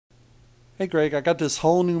Hey Greg, I got this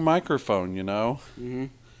whole new microphone, Mm-hmm.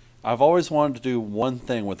 I've always wanted to do one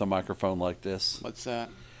thing with a microphone like this. What's that?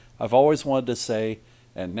 I've always wanted to say,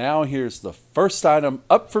 and now here's the first item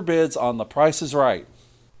up for bids on The Price is Right.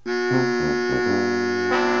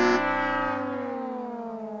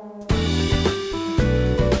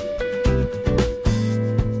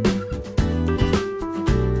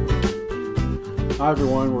 Hi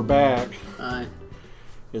everyone, we're back. Hi.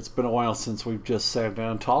 It's been a while since we've just sat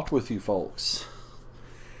down and talked with you folks.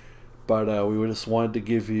 But we just wanted to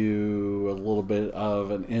give you a little bit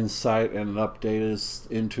of an insight and an update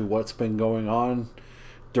into what's been going on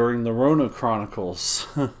during the Rona Chronicles.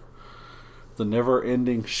 The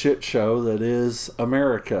never-ending shit show that is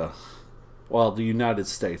America. Well, the United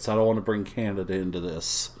States. I don't want to bring Canada into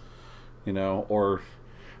this. Or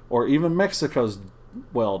even Mexico's,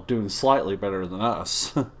 doing slightly better than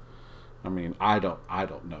us. I mean, I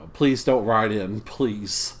don't know. Please don't write in,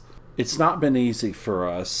 please. It's not been easy for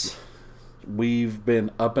us. We've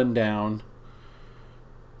been up and down,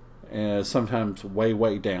 and sometimes way,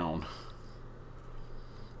 way down.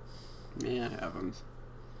 Yeah, it happens.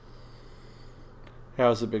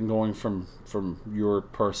 How's it been going from your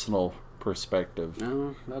personal perspective?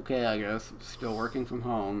 No, okay, I guess. Still working from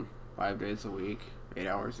home 5 days a week, 8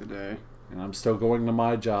 hours a day. And I'm still going to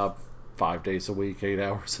my job 5 days a week, 8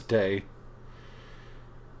 hours a day.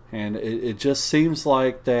 And it just seems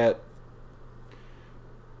like that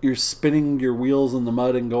you're spinning your wheels in the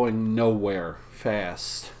mud and going nowhere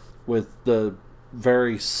fast with the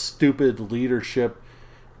very stupid leadership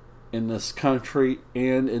in this country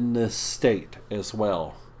and in this state as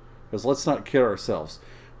well. Because let's not kid ourselves.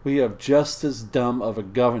 We have just as dumb of a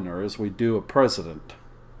governor as we do a president.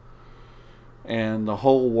 And the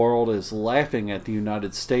whole world is laughing at the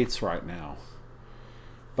United States right now.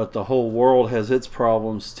 But the whole world has its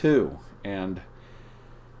problems too. And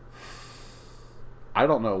I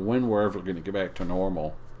don't know when we're ever going to get back to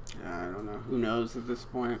normal. I don't know. Who knows at this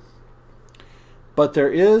point? But there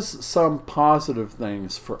is some positive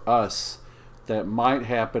things for us that might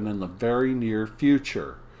happen in the very near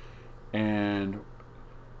future. And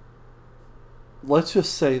let's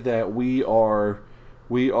just say that we are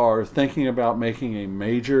thinking about making a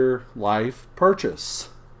major life purchase.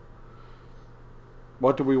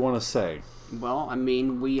 What do we want to say? Well, I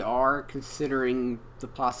mean, we are considering the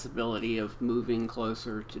possibility of moving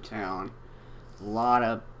closer to town. A lot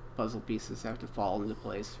of puzzle pieces have to fall into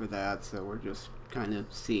place for that, so we're just kind of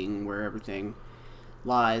seeing where everything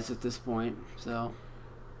lies at this point. So,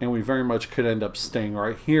 and we very much could end up staying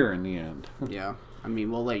right here in the end. Yeah, I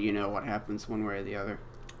mean, we'll let you know what happens one way or the other.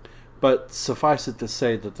 But suffice it to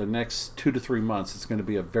say that the next 2 to 3 months is going to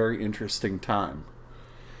be a very interesting time.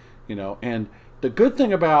 And the good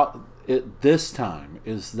thing about it this time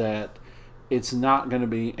is that it's not going to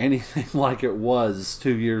be anything like it was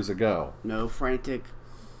 2 years ago. No frantic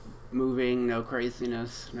moving, no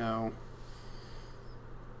craziness, no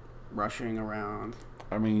rushing around.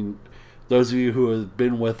 I mean, those of you who have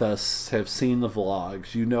been with us have seen the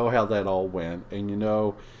vlogs. You know how that all went. And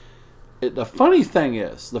the funny thing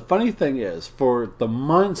is, for the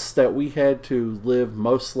months that we had to live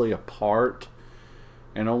mostly apart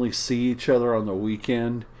and only see each other on the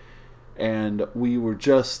weekend, and we were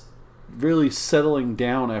just really settling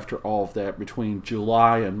down after all of that between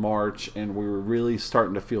July and March, and we were really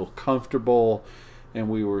starting to feel comfortable, and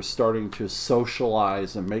we were starting to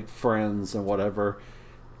socialize and make friends and whatever.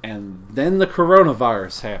 And then the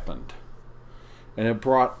coronavirus happened, and it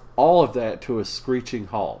brought all of that to a screeching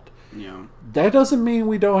halt. Yeah. That doesn't mean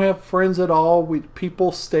we don't have friends at all.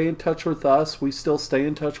 People stay in touch with us. We still stay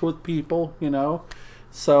in touch with people,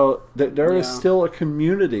 So there is still a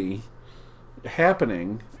community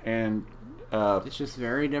happening, and it's just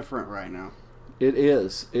very different right now. It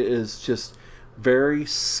is. It is just very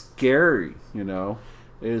scary, It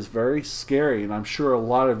is very scary, and I'm sure a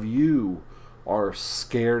lot of you are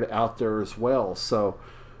scared out there as well. So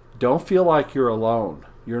don't feel like you're alone.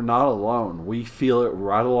 You're not alone. We feel it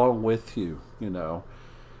right along with you,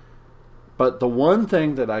 But the one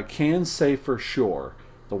thing that I can say for sure,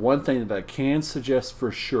 the one thing that I can suggest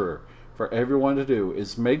for sure for everyone to do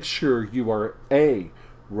is make sure you are A,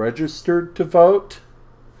 registered to vote,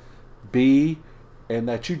 B, and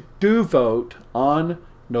that you do vote on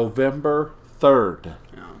November 3rd.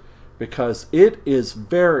 Yeah. Because it is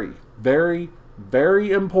very, very,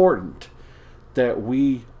 very important that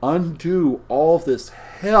we undo all this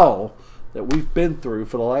hell that we've been through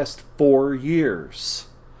for the last 4 years.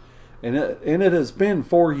 And it has been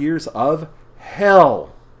 4 years of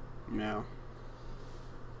hell. Yeah.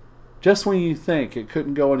 Just when you think it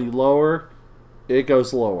couldn't go any lower, it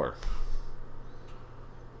goes lower.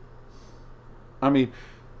 I mean,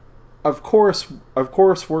 of course,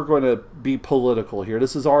 we're going to be political here.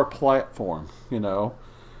 This is our platform,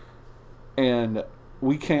 and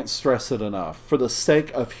we can't stress it enough. For the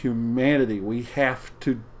sake of humanity, we have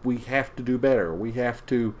to do better. We have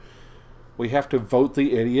to vote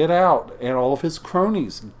the idiot out and all of his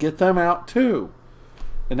cronies. Get them out too.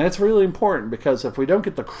 And that's really important, because if we don't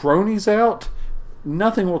get the cronies out,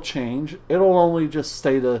 nothing will change. It'll only just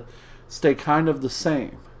stay kind of the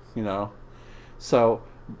same, So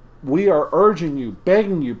we are urging you,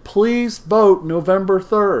 begging you, please vote November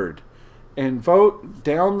 3rd. And vote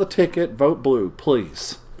down the ticket, vote blue,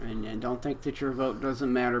 please. And don't think that your vote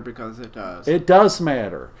doesn't matter, because it does. It does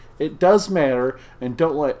matter. It does matter, and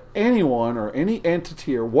don't let anyone or any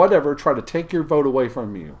entity or whatever try to take your vote away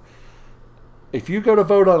from you. If you go to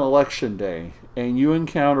vote on election day and you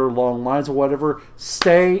encounter long lines or whatever,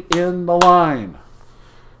 stay in the line.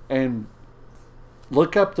 And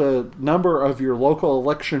look up the number of your local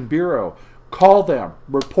election bureau. Call them.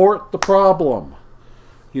 Report the problem.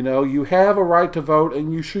 You have a right to vote,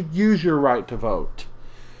 and you should use your right to vote.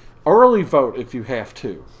 Early vote if you have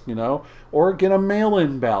to, or get a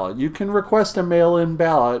mail-in ballot. You can request a mail-in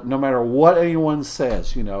ballot no matter what anyone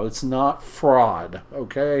says. It's not fraud,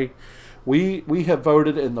 okay? We have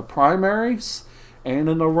voted in the primaries and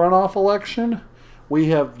in the runoff election. We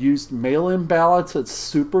have used mail-in ballots. It's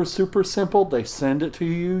super, super simple. They send it to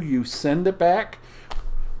you. You send it back.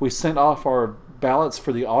 We sent off our ballots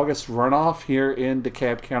for the August runoff here in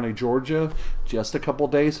DeKalb County, Georgia, just a couple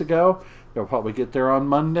days ago. They'll probably get there on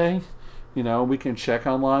Monday. We can check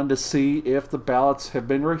online to see if the ballots have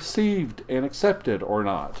been received and accepted or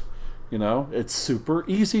not. It's super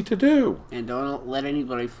easy to do. And don't let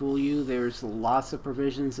anybody fool you. There's lots of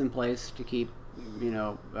provisions in place to keep,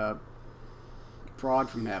 fraud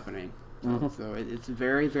from happening. Mm-hmm. So it's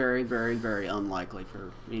very, very, very, very unlikely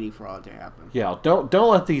for any fraud to happen. Yeah, don't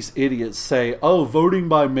let these idiots say, "Oh, voting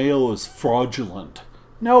by mail is fraudulent."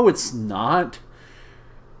 No, it's not.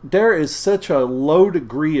 There is such a low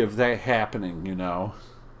degree of that happening,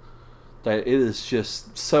 that it is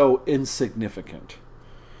just so insignificant.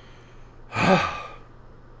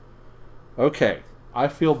 Okay, I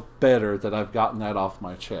feel better that I've gotten that off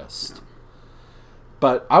my chest. Yeah.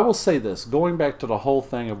 But I will say this, going back to the whole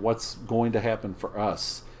thing of what's going to happen for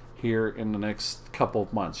us here in the next couple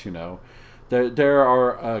of months, there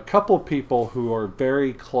are a couple of people who are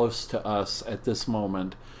very close to us at this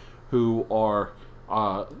moment who are,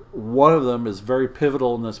 one of them is very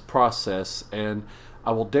pivotal in this process, and I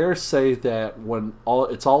will dare say that when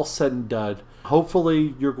it's all said and done,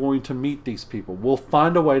 hopefully you're going to meet these people. We'll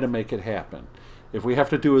find a way to make it happen. If we have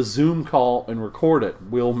to do a Zoom call and record it,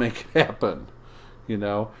 we'll make it happen. We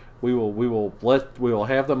will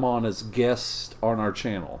have them on as guests on our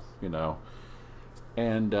channel,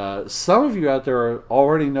 And some of you out there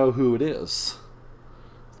already know who it is.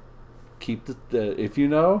 Keep if you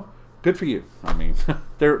know, good for you. I mean,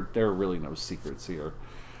 there are really no secrets here,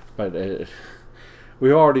 but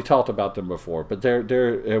we already talked about them before. But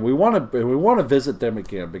we want to visit them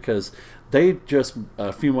again, because they just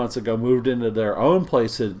a few months ago moved into their own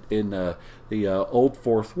place in the old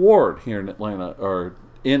Fourth Ward here in Atlanta, or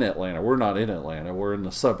in Atlanta. We're not in Atlanta. We're in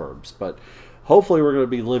the suburbs, but hopefully we're going to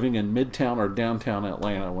be living in Midtown or downtown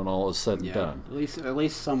Atlanta when all is said and done. At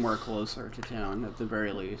least somewhere closer to town, at the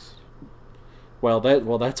very least. Well,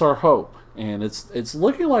 that's our hope, and it's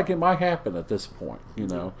looking like it might happen at this point,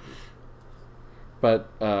 But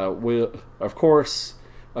we, of course,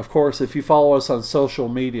 if you follow us on social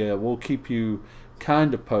media, we'll keep you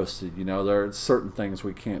kind of posted. There are certain things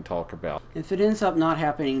we can't talk about. If it ends up not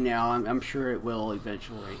happening now, I'm sure it will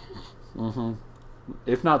eventually. Mm-hmm.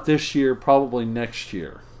 If not this year, probably next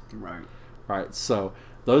year. Right. Right. So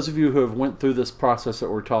those of you who have went through this process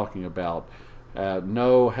that we're talking about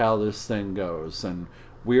know how this thing goes, and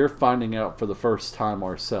we're finding out for the first time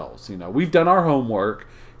ourselves. We've done our homework.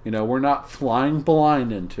 We're not flying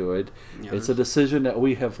blind into it. Yeah, it's a decision that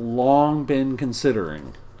we have long been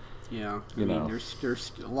considering. Yeah, I mean,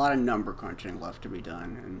 there's a lot of number crunching left to be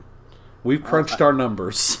done, and we've crunched our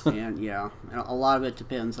numbers. and a lot of it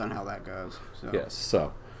depends on how that goes. So. Yes,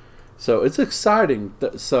 so it's exciting.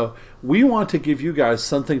 So we want to give you guys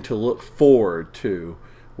something to look forward to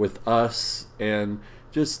with us, and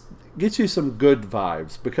just get you some good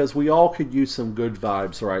vibes, because we all could use some good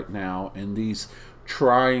vibes right now in these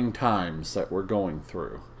trying times that we're going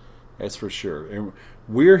through. That's for sure. And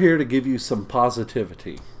we're here to give you some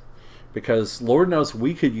positivity, because Lord knows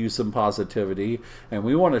we could use some positivity, and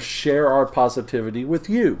we want to share our positivity with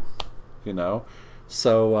you.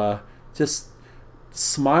 So just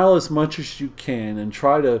smile as much as you can, and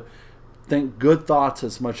try to think good thoughts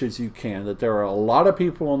as much as you can. That there are a lot of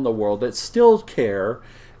people in the world that still care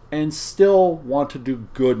and still want to do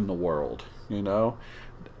good in the world, you know.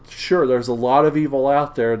 Sure, there's a lot of evil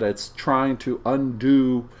out there that's trying to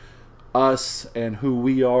undo us and who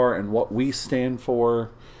we are and what we stand for,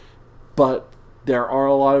 but there are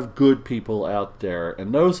a lot of good people out there,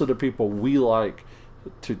 and those are the people we like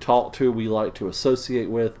to talk to, we like to associate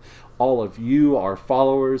with. All of you, our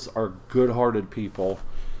followers, are good-hearted people,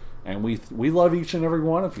 and we love each and every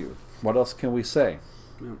one of you. What else can we say?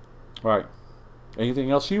 Yeah. Right.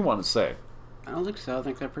 Anything else you want to say? I don't think so. I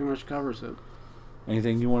think that pretty much covers it.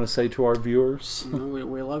 Anything you want to say to our viewers? We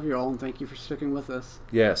love you all, and thank you for sticking with us.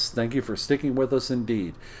 Yes, thank you for sticking with us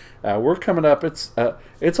indeed. We're coming up. It's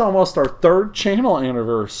almost our 3rd channel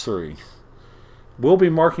anniversary. We'll be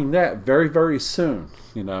marking that very, very soon,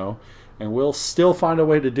 you know, and we'll still find a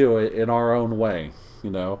way to do it in our own way,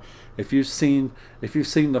 you know. If you've seen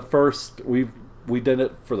the first, we did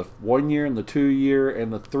it for the 1 year and the 2 year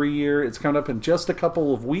and the 3 year. It's coming up in just a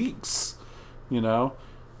couple of weeks, you know.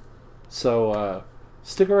 So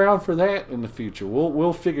stick around for that in the future.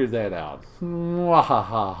 We'll figure that out.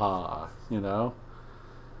 Mwahaha, you know.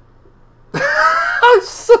 Did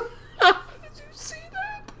you see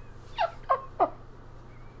that?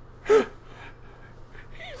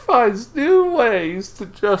 He finds new ways to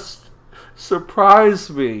just surprise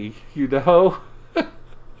me, you know.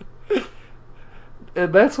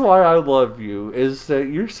 And that's why I love you, is that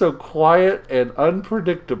you're so quiet and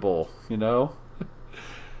unpredictable, you know.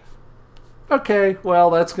 Okay, well,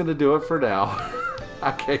 that's going to do it for now.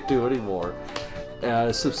 I can't do anymore.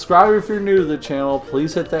 Subscribe if you're new to the channel.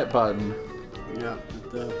 Please hit that button. Yeah,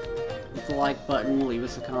 hit the like button. Leave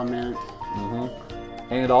us a comment.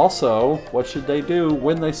 And also, what should they do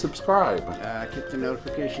when they subscribe? Hit the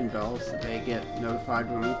notification bell so they get notified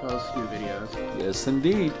when we post new videos. Yes,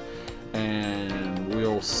 indeed. And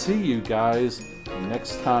we'll see you guys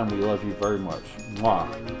next time. We love you very much. Mwah.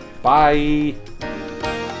 Bye.